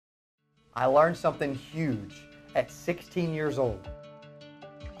I learned something huge at 16 years old.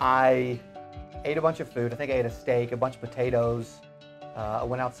 I ate a bunch of food. I think I ate a steak, a bunch of potatoes. I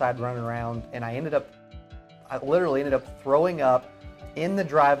went outside running around, and I literally ended up throwing up in the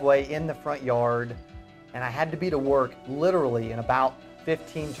driveway, in the front yard, and I had to be to work literally in about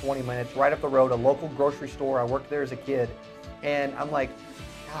 15, 20 minutes, right up the road, a local grocery store. I worked there as a kid, and I'm like,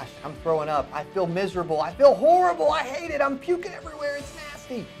 gosh, I'm throwing up. I feel miserable. I feel horrible. I hate it. I'm puking everywhere. It's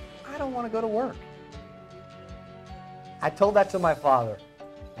nasty. I don't want to go to work. I told that to my father,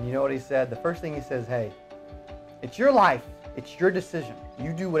 and you know what he said? The first thing he says, hey, it's your life. It's your decision.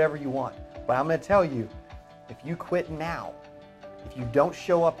 You do whatever you want. But I'm going to tell you, if you quit now, if you don't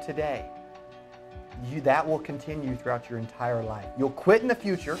show up today, that will continue throughout your entire life. You'll quit in the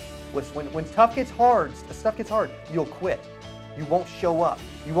future. When stuff gets hard, you'll quit. You won't show up.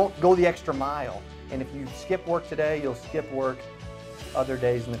 You won't go the extra mile. And if you skip work today, you'll skip work other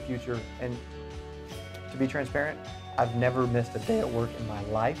days in the future. And to be transparent, I've never missed a day at work in my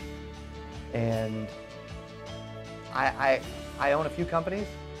life. And I own a few companies,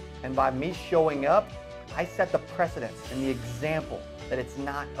 and by me showing up, I set the precedence and the example that it's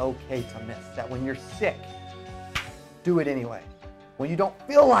not okay to miss. That when you're sick, do it anyway. When you don't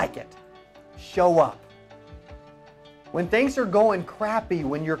feel like it, show up. When things are going crappy,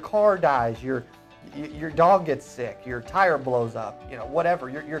 when your car dies, your dog gets sick, your tire blows up, whatever,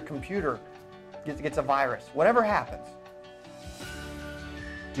 your computer gets a virus, whatever happens,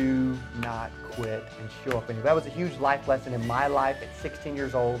 do not quit and show up. And that was a huge life lesson in my life at 16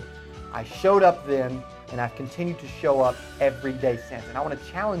 years old. I showed up then, and I've continued to show up every day since. And I want to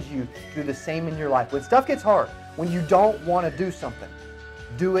challenge you to do the same in your life. When stuff gets hard, when you don't want to do something,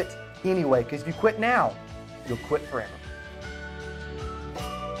 do it anyway. Because if you quit now, you'll quit forever.